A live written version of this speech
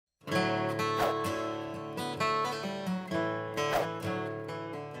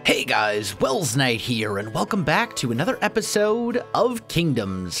Hey guys, Welsknight here, and welcome back to another episode of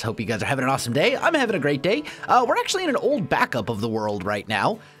Kingdoms. Hope you guys are having an awesome day. I'm having a great day. We're actually in an old backup of the world right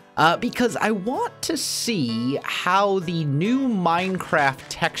now, because I want to see how the new Minecraft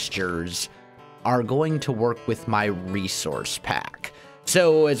textures are going to work with my resource pack.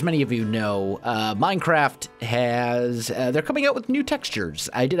 So, as many of you know, Minecraft has, they're coming out with new textures.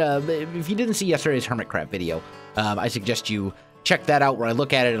 If you didn't see yesterday's Hermitcraft video, I suggest you check that out where I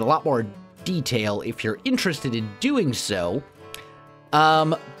look at it in a lot more detail if you're interested in doing so.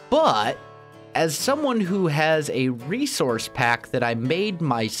 But as someone who has a resource pack that I made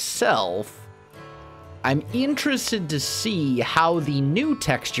myself, I'm interested to see how the new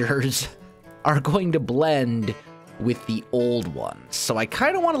textures are going to blend with the old ones. So I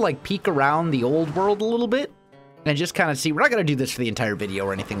kind of want to like peek around the old world a little bit and just kind of see. We're not going to do this for the entire video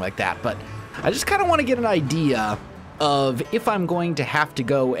or anything like that, but I just kind of want to get an idea of if I'm going to have to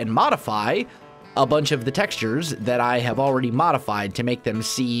go and modify a bunch of the textures that I have already modified to make them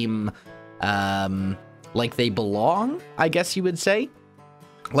seem like they belong, I guess you would say.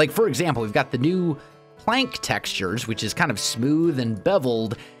 Like, for example, we've got the new plank textures, which is kind of smooth and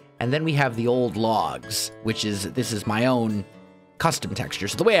beveled, and then we have the old logs, this is my own custom texture.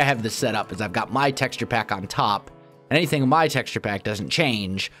 So the way I have this set up is I've got my texture pack on top, and anything in my texture pack doesn't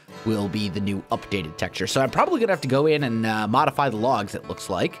change will be the new updated texture. So I'm probably going to have to go in and modify the logs, it looks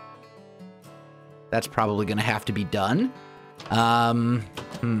like. That's probably going to have to be done. Some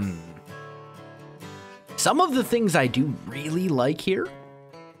of the things I do really like here.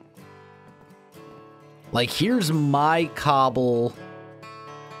 Like, here's my cobble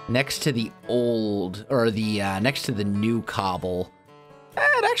next to the old, or the, next to the new cobble.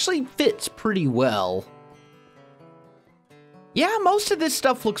 It actually fits pretty well. Yeah, most of this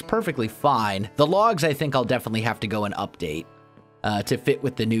stuff looks perfectly fine. The logs, I think I'll definitely have to go and update to fit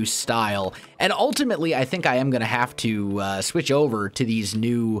with the new style. And ultimately, I think I am going to have to switch over to these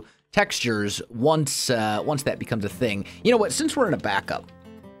new textures once that becomes a thing. You know what? Since we're in a backup,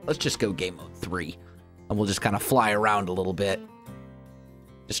 let's just go game mode 3. And we'll just kind of fly around a little bit.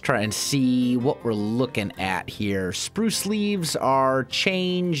 Just try and see what we're looking at here. Spruce leaves are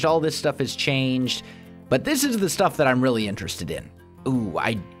changed. All this stuff is changed. But this is the stuff that I'm really interested in. Ooh,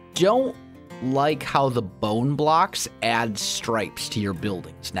 I don't like how the bone blocks add stripes to your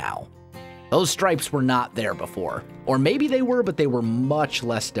buildings now. Those stripes were not there before. Or maybe they were, but they were much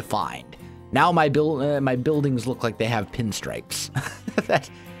less defined. Now my buildings look like they have pinstripes.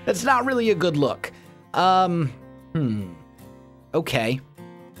 That's not really a good look. Okay.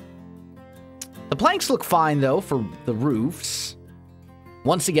 The planks look fine, though, for the roofs.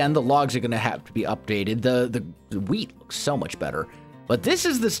 Once again, the logs are going to have to be updated. The wheat looks so much better. But this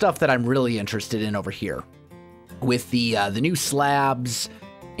is the stuff that I'm really interested in over here. With the new slabs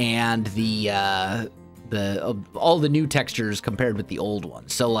and all the new textures compared with the old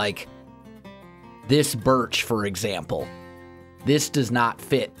ones. So, like, this birch, for example. This does not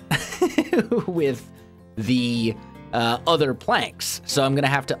fit with the other planks. So I'm going to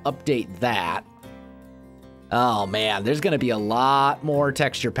have to update that. Oh man, there's going to be a lot more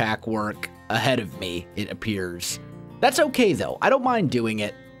texture pack work ahead of me, it appears. That's okay though. I don't mind doing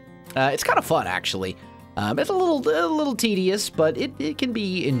it. It's kind of fun actually. It's a little tedious, but it can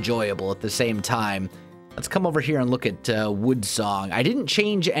be enjoyable at the same time. Let's come over here and look at Wood Song. I didn't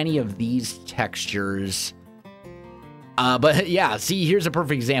change any of these textures. But yeah, see, here's a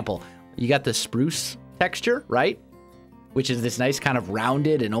perfect example. You got the spruce texture, right? Which is this nice kind of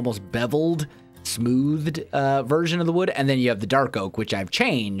rounded and almost beveled, smoothed version of the wood, and then you have the dark oak, which I've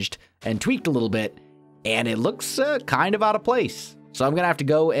changed and tweaked a little bit, and it looks kind of out of place. So I'm gonna have to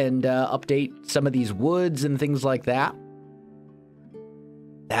go and update some of these woods and things like that.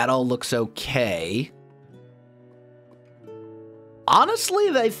 That all looks okay. Honestly,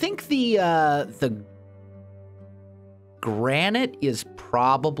 I think the granite is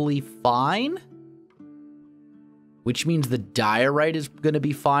probably fine, which means the diorite is gonna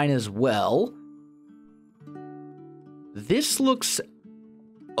be fine as well. This looks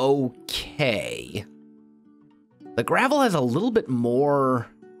okay. The gravel has a little bit more,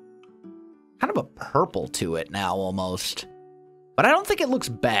 kind of a purple to it now almost. But I don't think it looks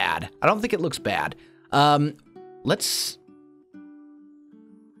bad.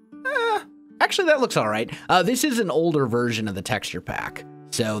 Actually, that looks all right. This is an older version of the texture pack,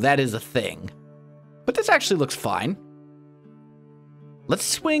 so that is a thing. But this actually looks fine. Let's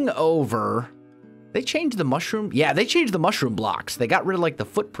swing over. They changed the mushroom. Yeah, they changed the mushroom blocks. They got rid of like the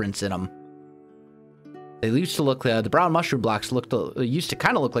footprints in them. They used to look, the brown mushroom blocks used to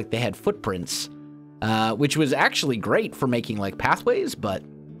kind of look like they had footprints, which was actually great for making like pathways, but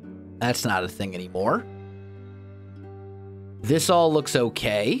That's not a thing anymore. This all looks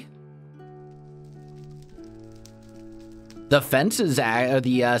okay. The fences,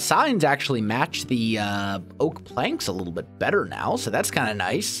 the signs actually match the oak planks a little bit better now, so that's kind of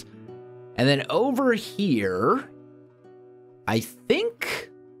nice. And then over here, I think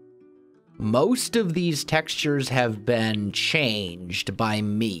most of these textures have been changed by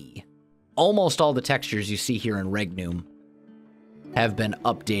me. Almost all the textures you see here in Regnum have been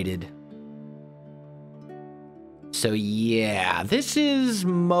updated. So yeah, this is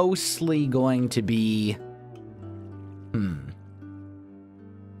mostly going to be...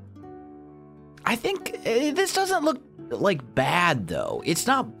 I think this doesn't look like bad, though. It's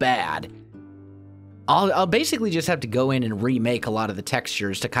not bad. I'll basically just have to go in and remake a lot of the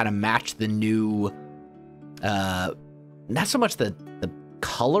textures to kind of match the new, not so much the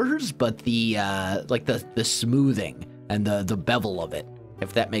colors, but the like the smoothing and the bevel of it,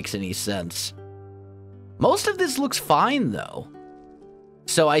 if that makes any sense. Most of this looks fine, though.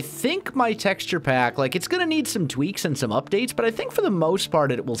 So I think my texture pack, like, it's going to need some tweaks and some updates, but I think for the most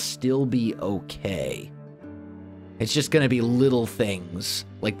part it will still be okay. It's just going to be little things,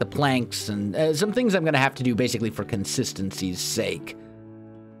 like the planks and some things I'm going to have to do basically for consistency's sake.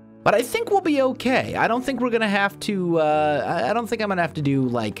 But I think we'll be okay. I don't think we're going to have to, I don't think I'm going to have to do,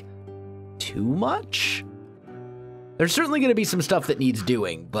 like, too much. There's certainly going to be some stuff that needs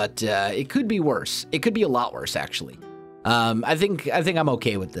doing, but it could be worse. It could be a lot worse, actually. I think I'm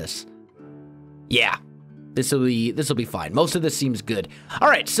okay with this. Yeah, this will be fine. Most of this seems good. All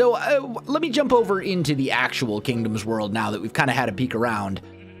right, so let me jump over into the actual Kingdoms world now that we've kind of had a peek around,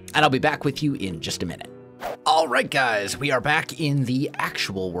 and I'll be back with you in just a minute. All right, guys, we are back in the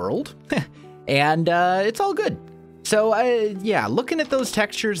actual world, and it's all good. So, yeah, looking at those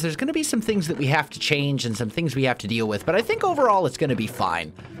textures, there's going to be some things that we have to change and some things we have to deal with, but I think overall it's going to be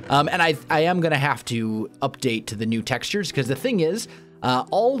fine. And I am going to have to update to the new textures, because the thing is,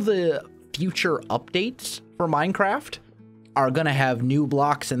 all the future updates for Minecraft are going to have new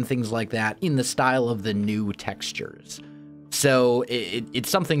blocks and things like that in the style of the new textures. So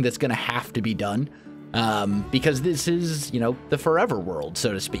it's something that's going to have to be done. Because this is, you know, the forever world,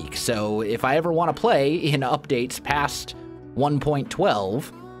 so to speak. So if I ever want to play in updates past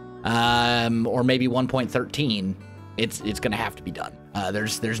 1.12, or maybe 1.13, it's going to have to be done.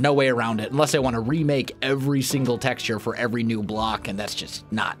 There's no way around it unless I want to remake every single texture for every new block, and that's just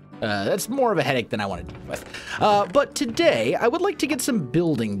not, that's more of a headache than I want to deal with. But today, I would like to get some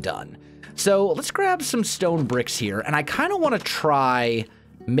building done. So let's grab some stone bricks here, and I kind of want to try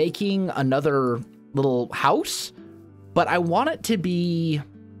making another little house, but I want it to be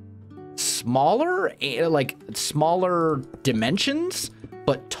smaller, like smaller dimensions,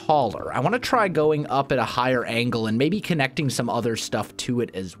 but taller. I want to try going up at a higher angle and maybe connecting some other stuff to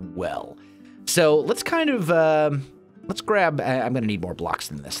it as well. So let's kind of, let's grab, I'm going to need more blocks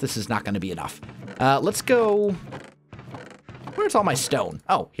than this. This is not going to be enough. Let's go, where's all my stone?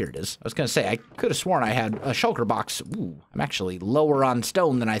 Oh, here it is. I was going to say, I could have sworn I had a shulker box. Ooh, I'm actually lower on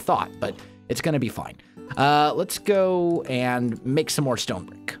stone than I thought, but it's going to be fine. Let's go and make some more stone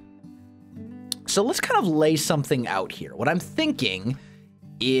brick. So let's kind of lay something out here. What I'm thinking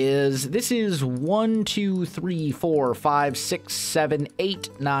is this is 1, 2, 3, 4, 5, 6, 7,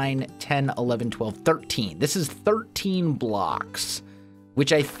 8, 9, 10, 11, 12, 13. This is 13 blocks,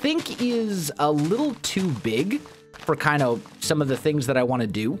 which I think is a little too big for kind of some of the things that I want to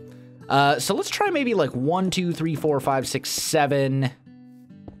do. So let's try maybe like 1, 2, 3, 4, 5, 6, 7...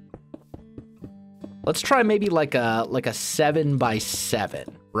 Let's try maybe like a 7 by 7,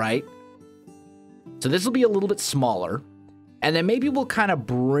 right? So this will be a little bit smaller. And then maybe we'll kind of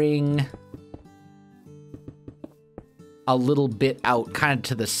bring a little bit out kind of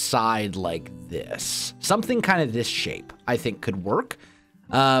to the side like this. Something kind of this shape, I think could work.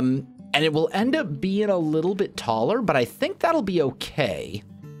 And it will end up being a little bit taller, but I think that'll be okay.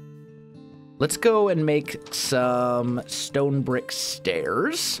 Let's go and make some stone brick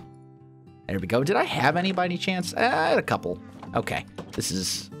stairs. There we go. Did I have any by any chance? I had a couple. Okay. This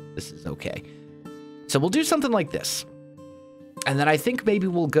is okay. So we'll do something like this. And then I think maybe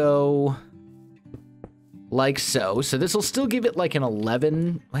we'll go like so. So this will still give it like an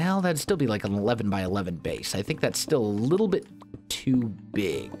 11. Well, that'd still be like an 11 by 11 base. I think that's still a little bit too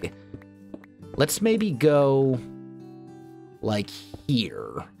big. Let's maybe go like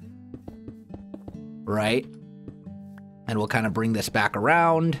here. Right? And we'll kind of bring this back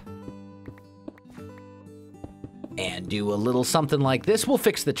around. And do a little something like this. We'll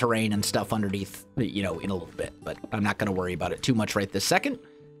fix the terrain and stuff underneath, you know, in a little bit, but I'm not going to worry about it too much right this second.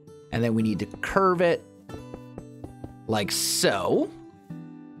 And then we need to curve it like so.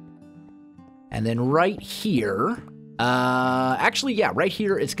 And then right here, actually, yeah, right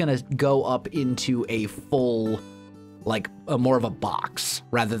here, it's going to go up into a full, like, more of a box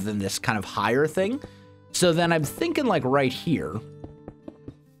rather than this kind of higher thing. So then I'm thinking, like, right here,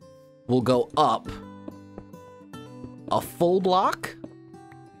 we'll go up a full block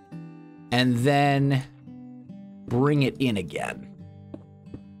and then bring it in again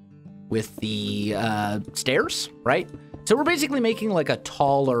with the stairs, right? So we're basically making like a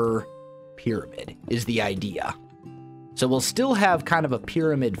taller pyramid is the idea. So we'll still have kind of a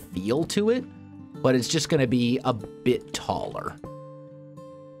pyramid feel to it, but it's just going to be a bit taller.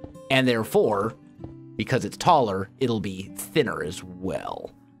 And therefore, because it's taller, it'll be thinner as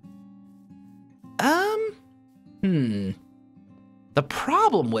well. The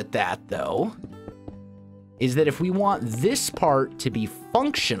problem with that, though, is that if we want this part to be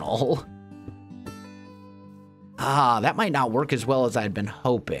functional, that might not work as well as I'd been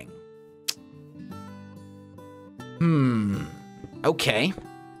hoping. Okay.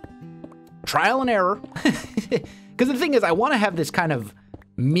 Trial and error. Because the thing is, I want to have this kind of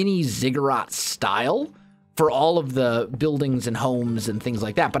mini ziggurat style for all of the buildings and homes and things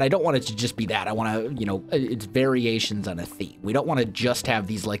like that, but I don't want it to just be that. I want to, you know, it's variations on a theme. We don't want to just have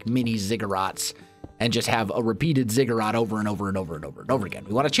these like mini ziggurats and just have a repeated ziggurat over and over and over and over and over again.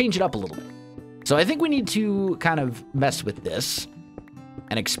 We want to change it up a little bit. So I think we need to kind of mess with this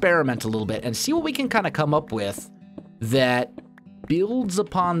and experiment a little bit and see what we can kind of come up with that builds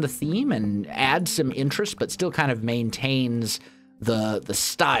upon the theme and adds some interest, but still kind of maintains the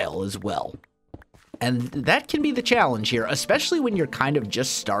style as well. And that can be the challenge here, especially when you're kind of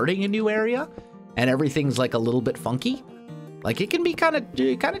just starting a new area and everything's like a little bit funky. Like it can be kind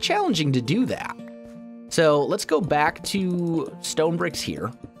of challenging to do that. So let's go back to stone bricks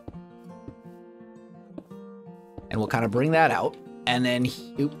here. And we'll kind of bring that out. And then,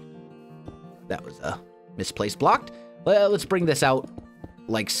 oop, that was a misplaced blocked. Well, let's bring this out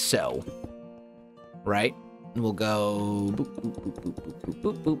like so, right? And we'll go boop, boop, boop, boop, boop,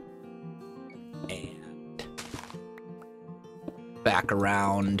 boop, boop. And back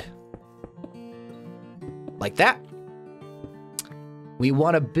around like that. We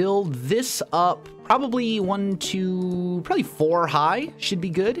want to build this up probably 1, 2, probably 4 high should be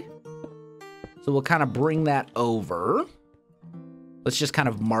good. So we'll kind of bring that over. Let's just kind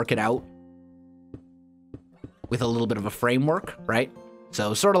of mark it out with a little bit of a framework, right?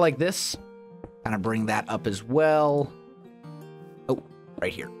 So sort of like this. Kind of bring that up as well. Oh,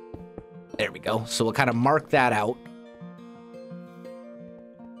 right here. There we go. So we'll kind of mark that out.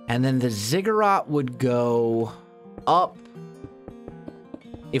 And then the ziggurat would go up.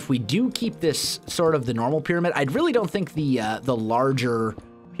 If we do keep this sort of the normal pyramid, I really don't think the larger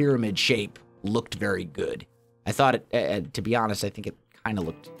pyramid shape looked very good. I thought it, to be honest, I think it kind of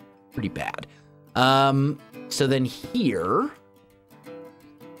looked pretty bad. So then here,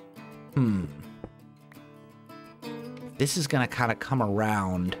 this is gonna kind of come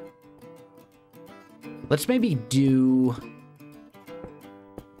around. Let's maybe do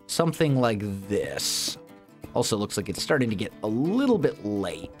something like this. Also looks like it's starting to get a little bit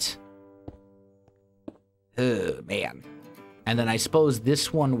late. Oh, man. And then I suppose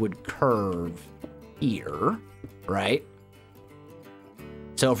this one would curve here, right?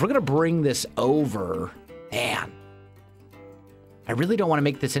 So if we're going to bring this over, man, I really don't want to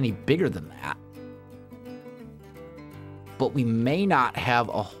make this any bigger than that. But we may not have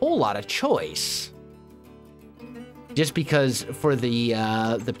a whole lot of choice. Just because for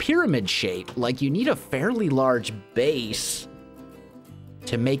the pyramid shape, like you need a fairly large base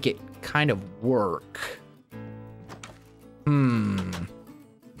to make it kind of work.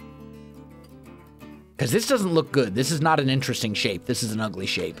 Because this doesn't look good. This is not an interesting shape. This is an ugly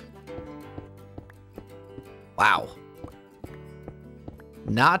shape. Wow.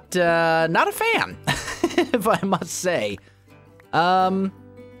 Not a fan, if I must say.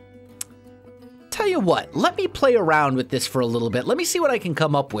 Tell you what, let me play around with this for a little bit. Let me see what I can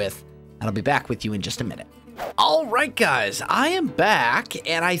come up with, and I'll be back with you in just a minute. All right, guys, I am back,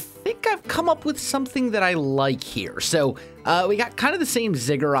 and I think I've come up with something that I like here. So we got kind of the same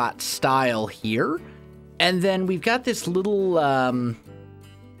ziggurat style here, and then we've got this little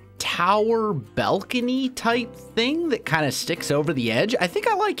tower balcony type thing that kind of sticks over the edge. I think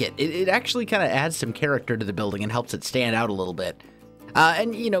I like it. It actually kind of adds some character to the building and helps it stand out a little bit.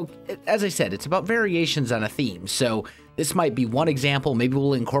 And, you know, as I said, it's about variations on a theme. So this might be one example. Maybe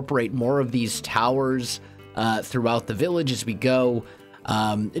we'll incorporate more of these towers throughout the village as we go.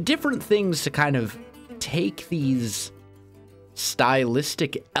 Different things to kind of take these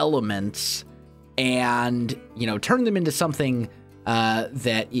stylistic elements and, you know, turn them into something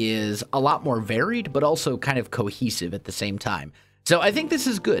that is a lot more varied, but also kind of cohesive at the same time. So I think this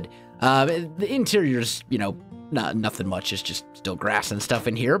is good. The interior's, you know, nothing much. It's just still grass and stuff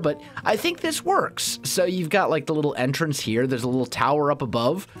in here, but I think this works. So you've got like the little entrance here. There's a little tower up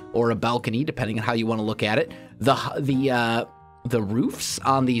above, or a balcony, depending on how you want to look at it. The roofs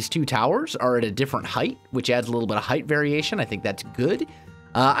on these two towers are at a different height, which adds a little bit of height variation. I think that's good.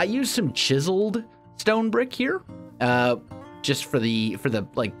 I used some chiseled stone brick here, just for the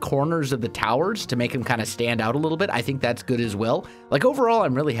like corners of the towers to make them kind of stand out a little bit. I think that's good as well. Like overall,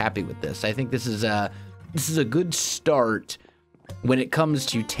 I'm really happy with this. I think this is a good start when it comes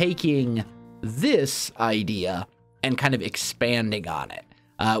to taking this idea and kind of expanding on it,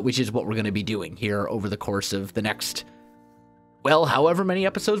 which is what we're going to be doing here over the course of the next, well, however many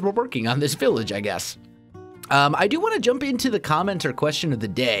episodes we're working on this village, I guess. I do want to jump into the comment or question of the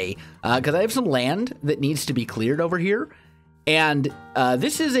day, because I have some land that needs to be cleared over here. And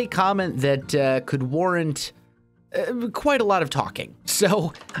this is a comment that could warrant quite a lot of talking.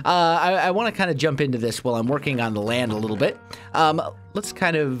 So I want to kind of jump into this while I'm working on the land a little bit. Let's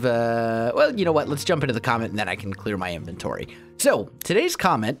kind of, well, you know what? Let's jump into the comment and then I can clear my inventory. So today's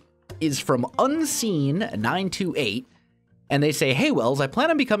comment is from Unseen928. And they say, hey, Wells, I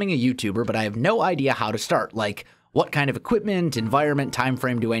plan on becoming a YouTuber, but I have no idea how to start. Like, what kind of equipment, environment, time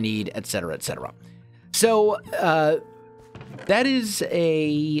frame do I need, etc., etc. So, that is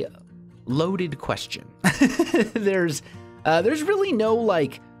a loaded question. There's really no,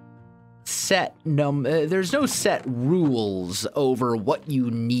 like, there's no set rules over what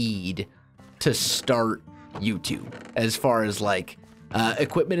you need to start YouTube as far as, like,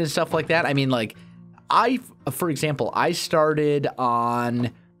 equipment and stuff like that. I mean, like, for example, I started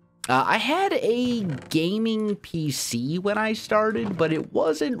on, I had a gaming PC when I started, but it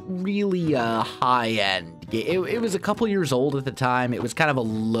wasn't really a high-end. It was a couple years old at the time. It was kind of a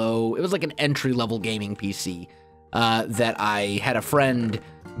low, it was like an entry-level gaming PC that I had a friend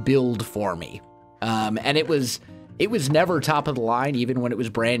build for me. And it was never top of the line, even when it was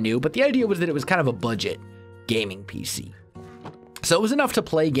brand new, but the idea was that it was kind of a budget gaming PC. So it was enough to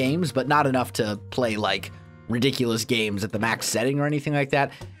play games, but not enough to play, like, ridiculous games at the max setting or anything like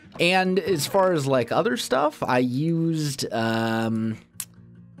that. And as far as, like, other stuff, I used, what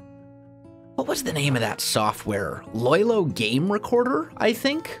was the name of that software? Loilo Game Recorder, I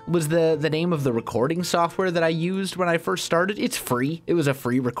think, was the name of the recording software that I used when I first started. It's free. It was a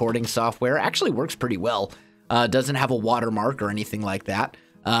free recording software. Actually works pretty well. Doesn't have a watermark or anything like that.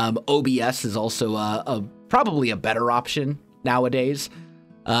 OBS is also probably a better option nowadays.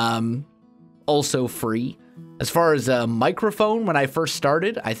 Also free. As far as a microphone, when I first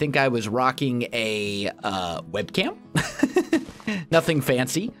started, I think I was rocking a webcam. Nothing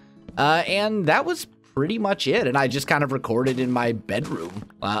fancy. And that was pretty much it. And I just kind of recorded in my bedroom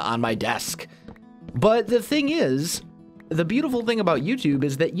on my desk. But the thing is, the beautiful thing about YouTube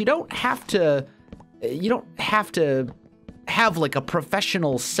is that you don't have to have like a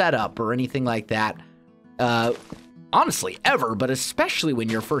professional setup or anything like that. Honestly, ever, but especially when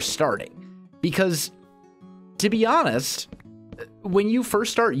you're first starting. Because, to be honest, when you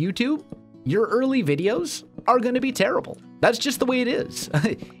first start YouTube, your early videos are going to be terrible. That's just the way it is.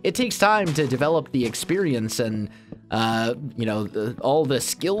 It takes time to develop the experience and, you know, all the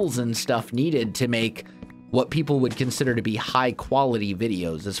skills and stuff needed to make what people would consider to be high-quality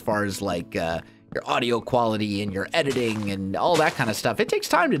videos as far as, like, your audio quality and your editing and all that kind of stuff. It takes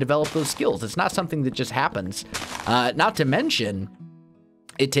time to develop those skills. It's not something that just happens. Not to mention,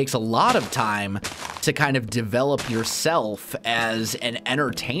 it takes a lot of time to kind of develop yourself as an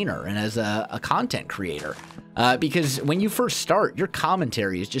entertainer and as a content creator. Because when you first start, your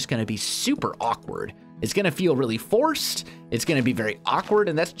commentary is just going to be super awkward. It's going to feel really forced. It's going to be very awkward,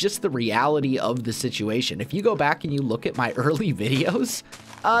 and that's just the reality of the situation. If you go back and you look at my early videos,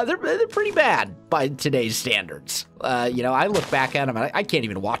 they're pretty bad by today's standards. You know, I look back at them and I can't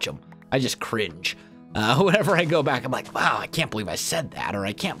even watch them. I just cringe. Whenever I go back, I'm like, wow, I can't believe I said that, or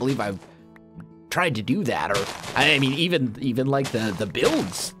I can't believe I've tried to do that, or I mean, even like the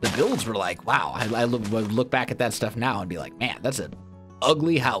builds were like, wow. I look back at that stuff now and be like, man, that's an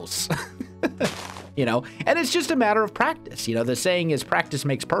ugly house. You know, and it's just a matter of practice. You know, the saying is practice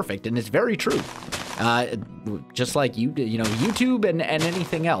makes perfect, and it's very true. Just like you know, YouTube and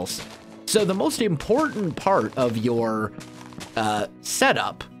anything else. So the most important part of your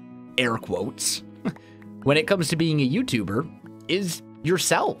setup, air quotes, when it comes to being a YouTuber is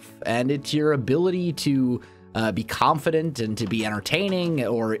yourself, and it's your ability to be confident and to be entertaining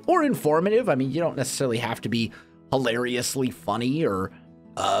or informative. I mean, you don't necessarily have to be hilariously funny or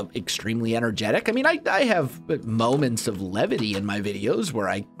extremely energetic. I mean, I have moments of levity in my videos where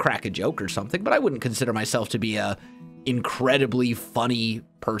I crack a joke or something, but I wouldn't consider myself to be a incredibly funny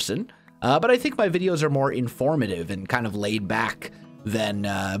person. But I think my videos are more informative and kind of laid back than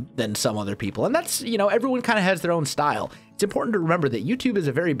some other people. And that's, you know, everyone kind of has their own style. It's important to remember that YouTube is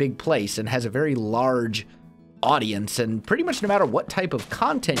a very big place and has a very large audience, and pretty much no matter what type of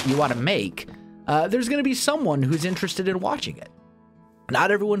content you want to make, there's going to be someone who's interested in watching it. Not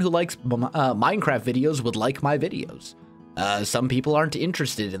everyone who likes Minecraft videos would like my videos. Some people aren't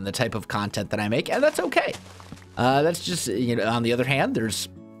interested in the type of content that I make, and that's okay. That's just, you know, on the other hand, there's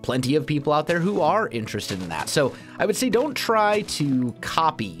plenty of people out there who are interested in that. So I would say don't try to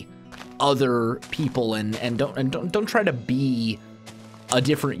copy other people and don't try to be a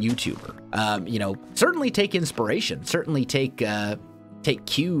different YouTuber. You know, certainly take inspiration, certainly take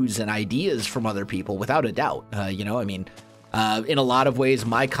cues and ideas from other people without a doubt. You know, I mean, in a lot of ways,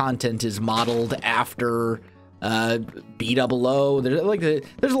 my content is modeled after B00.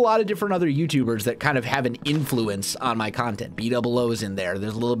 There's a lot of different other YouTubers that kind of have an influence on my content. B00 is in there.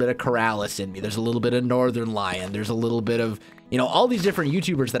 There's a little bit of Corrales in me. There's a little bit of Northern Lion. There's a little bit of, you know, all these different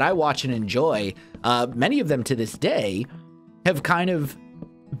YouTubers that I watch and enjoy. Many of them to this day have kind of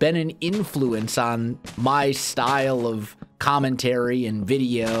been an influence on my style of commentary and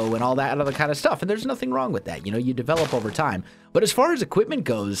video and all that other kind of stuff. And there's nothing wrong with that. You know, you develop over time. But as far as equipment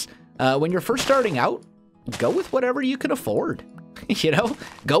goes, when you're first starting out, go with whatever you can afford. You know,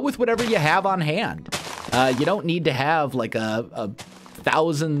 go with whatever you have on hand. You don't need to have like a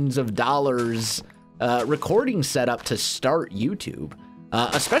thousands of dollars recording setup to start YouTube,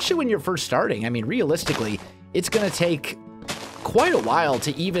 especially when you're first starting. I mean, realistically, it's going to take quite a while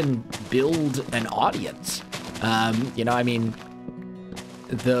to even build an audience. You know, I mean,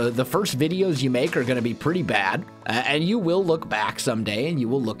 the first videos you make are going to be pretty bad, and you will look back someday and you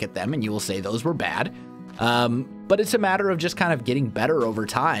will look at them and you will say those were bad. But it's a matter of just kind of getting better over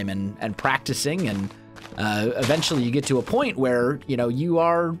time and practicing, and eventually you get to a point where, you know,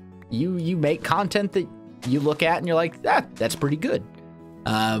 you make content that you look at and you're like, that's pretty good.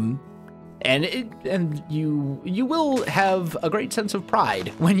 And you will have a great sense of pride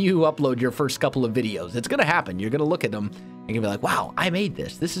when you upload your first couple of videos. It's going to happen. You're going to look at them and you'll be like, wow, I made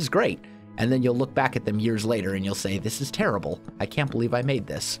this. This is great. And then you'll look back at them years later and you'll say, this is terrible. I can't believe I made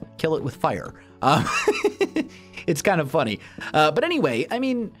this. Kill it with fire. It's kind of funny. But anyway, I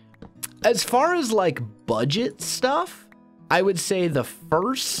mean, as far as like budget stuff, I would say the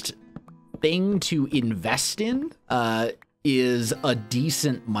first thing to invest in is a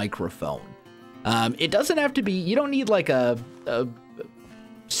decent microphone. It doesn't have to be, you don't need like a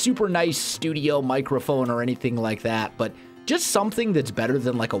super nice studio microphone or anything like that, but just something that's better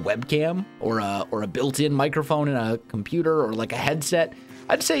than like a webcam or a built-in microphone in a computer or like a headset.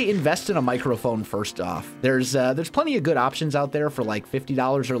 I'd say invest in a microphone first off. There's plenty of good options out there for like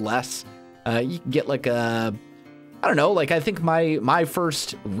 $50 or less. You can get like a, I don't know, like I think my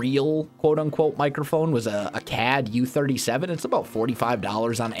first real quote unquote microphone was a CAD U37. It's about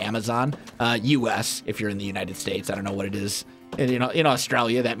 $45 on Amazon, US if you're in the United States. I don't know what it is. And, you know, in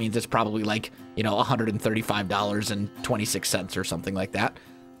Australia, that means it's probably like, you know, $135.26 or something like that.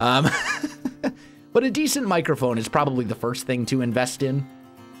 But a decent microphone is probably the first thing to invest in,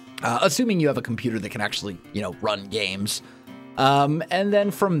 assuming you have a computer that can actually, you know, run games. And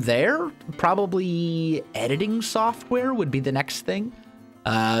then from there, probably editing software would be the next thing.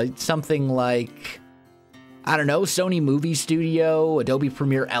 Something like, I don't know, Sony Movie Studio, Adobe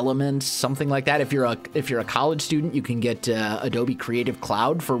Premiere Elements, something like that. If you're a college student, you can get Adobe Creative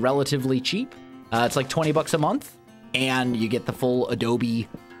Cloud for relatively cheap. It's like 20 bucks a month, and you get the full Adobe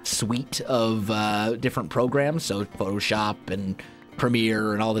suite of different programs, so Photoshop and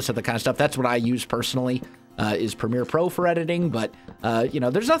Premiere and all this other kind of stuff. That's what I use personally. Is Premiere Pro for editing, but you know,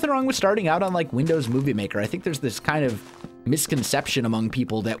 there's nothing wrong with starting out on like Windows Movie Maker. I think there's this kind of misconception among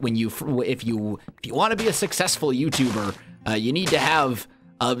people that when if you want to be a successful YouTuber, you need to have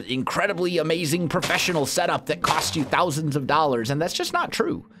an incredibly amazing professional setup that costs you thousands of dollars, and that's just not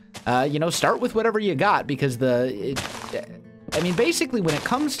true. You know, start with whatever you got, because I mean, basically, when it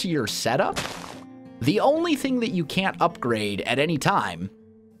comes to your setup, the only thing that you can't upgrade at any time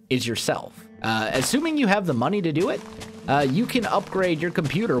is yourself. Assuming you have the money to do it, you can upgrade your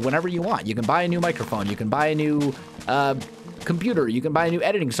computer whenever you want. You can buy a new microphone, you can buy a new computer, you can buy a new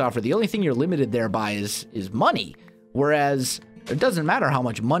editing software. The only thing you're limited there by is money. Whereas it doesn't matter how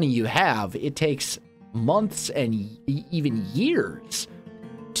much money you have, it takes months and even years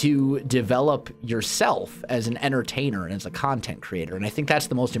to develop yourself as an entertainer and as a content creator. And I think that's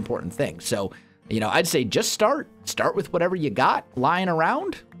the most important thing. So, I'd say just start with whatever you got lying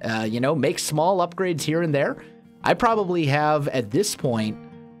around, make small upgrades here and there. I probably have at this point,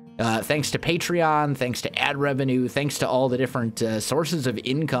 thanks to Patreon, thanks to ad revenue, thanks to all the different sources of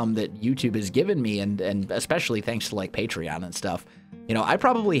income that YouTube has given me, and especially thanks to like Patreon and stuff, I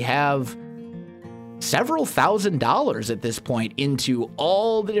probably have several $1,000s at this point into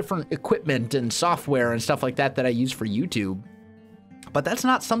all the different equipment and software and stuff like that I use for YouTube. But that's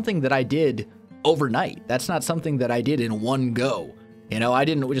not something that I did overnight. That's not something that I did in one go. I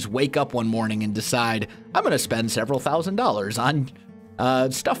didn't just wake up one morning and decide I'm going to spend several $1,000s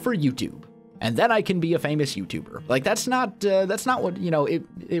on stuff for YouTube, and then I can be a famous YouTuber. Like that's not what,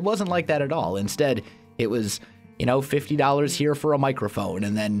 it wasn't like that at all. Instead, it was, $50 here for a microphone,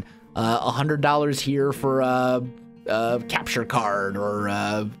 and then $100 here for a capture card,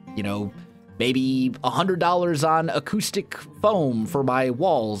 or, maybe $100 on acoustic foam for my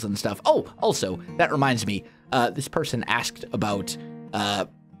walls and stuff. Oh, also, that reminds me, this person asked about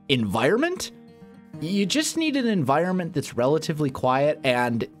environment. You just need an environment that's relatively quiet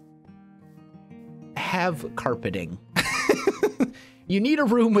and have carpeting. You need a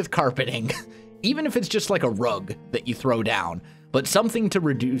room with carpeting, even if it's just like a rug that you throw down, but something to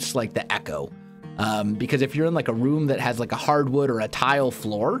reduce like the echo. Because if you're in like a room that has like a hardwood or a tile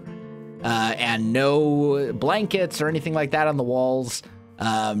floor, and no blankets or anything like that on the walls,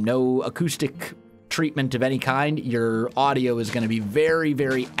 no acoustic treatment of any kind, your audio is going to be very,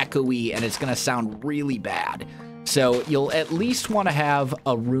 very echoey, and it's going to sound really bad. So you'll at least want to have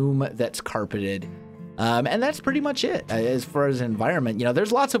a room that's carpeted. And that's pretty much it as far as environment.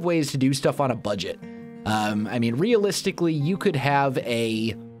 There's lots of ways to do stuff on a budget. Realistically, you could have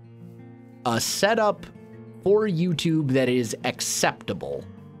a setup for YouTube that is acceptable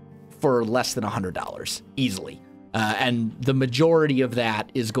for less than $100 easily. And the majority of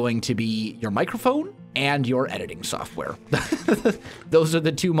that is going to be your microphone and your editing software. Those are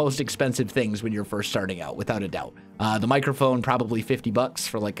the two most expensive things when you're first starting out, without a doubt. The microphone, probably $50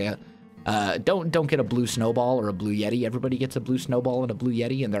 for like a, don't get a Blue Snowball or a Blue Yeti. Everybody gets a Blue Snowball and a Blue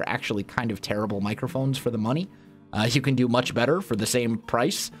Yeti, and they're actually kind of terrible microphones for the money. You can do much better for the same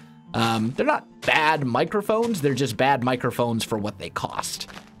price. They're not bad microphones, they're just bad microphones for what they cost,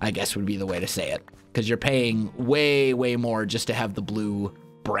 I guess would be the way to say it. Because you're paying way, way more just to have the Blue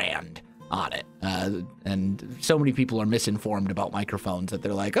brand on it. And so many people are misinformed about microphones that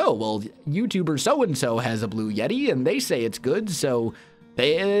they're like, oh, well, YouTuber so-and-so has a Blue Yeti and they say it's good, so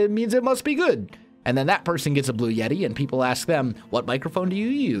it means it must be good. And then that person gets a Blue Yeti and people ask them, what microphone do you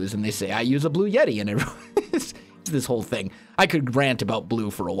use? And they say, I use a Blue Yeti. And it's this whole thing. I could rant about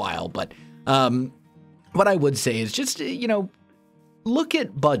Blue for a while, but what I would say is just, look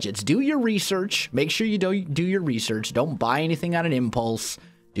at budgets. Do your research. Make sure you do your research. Don't buy anything on an impulse.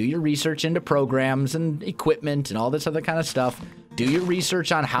 Do your research into programs and equipment and all this other kind of stuff. Do your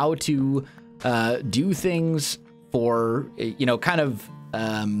research on how to do things for, kind of,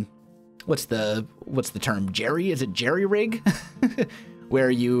 what's the term? Is it jerry rig? Where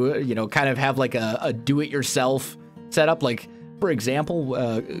you kind of have like a do-it-yourself setup. Like, for example,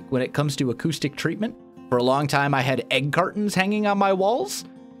 when it comes to acoustic treatment, for a long time, I had egg cartons hanging on my walls.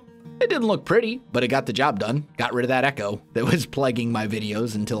 It didn't look pretty, but it got the job done. Got rid of that echo that was plaguing my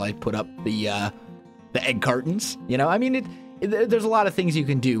videos until I put up the egg cartons. There's a lot of things you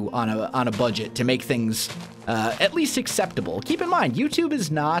can do on a budget to make things at least acceptable. Keep in mind, YouTube is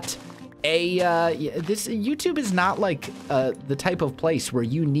not YouTube is not like the type of place where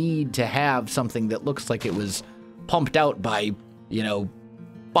you need to have something that looks like it was pumped out by,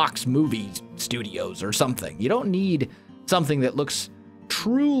 Fox Movie Studios or something. You don't need something that looks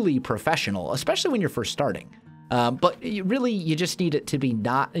truly professional, especially when you're first starting. But you just need it to be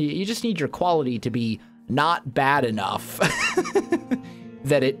you just need your quality to be not bad enough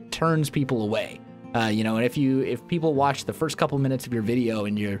that it turns people away. And if people watch the first couple minutes of your video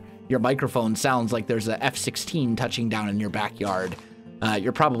and your microphone sounds like there's a F-16 touching down in your backyard,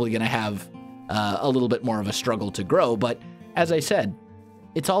 you're probably going to have a little bit more of a struggle to grow. But as I said,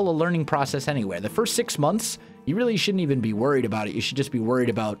 it's all a learning process anyway. The first 6 months, you really shouldn't even be worried about it. You should just be worried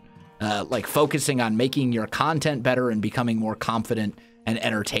about focusing on making your content better and becoming more confident and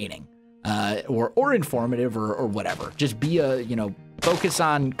entertaining, or informative or whatever. Just be focus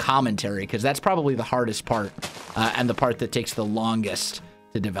on commentary, because that's probably the hardest part and the part that takes the longest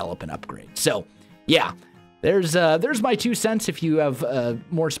to develop and upgrade. So yeah, there's my 2 cents. If you have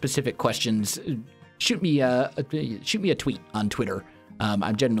more specific questions, shoot me a tweet on Twitter.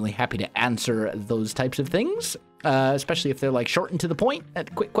 I'm genuinely happy to answer those types of things, especially if they're like short and to the point. A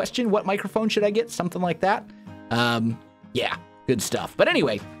quick question: what microphone should I get? Something like that. Yeah, good stuff. But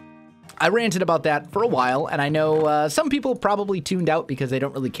anyway, I ranted about that for a while, and I know some people probably tuned out because they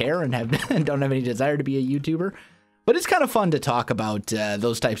don't really care and don't have any desire to be a YouTuber. But it's kind of fun to talk about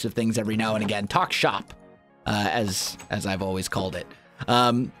those types of things every now and again. Talk shop, as I've always called it.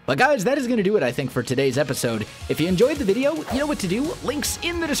 But guys, that is going to do it, I think, for today's episode. If you enjoyed the video, you know what to do. Links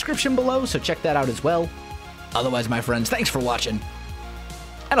in the description below, so check that out as well. Otherwise, my friends, thanks for watching,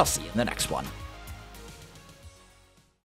 and I'll see you in the next one.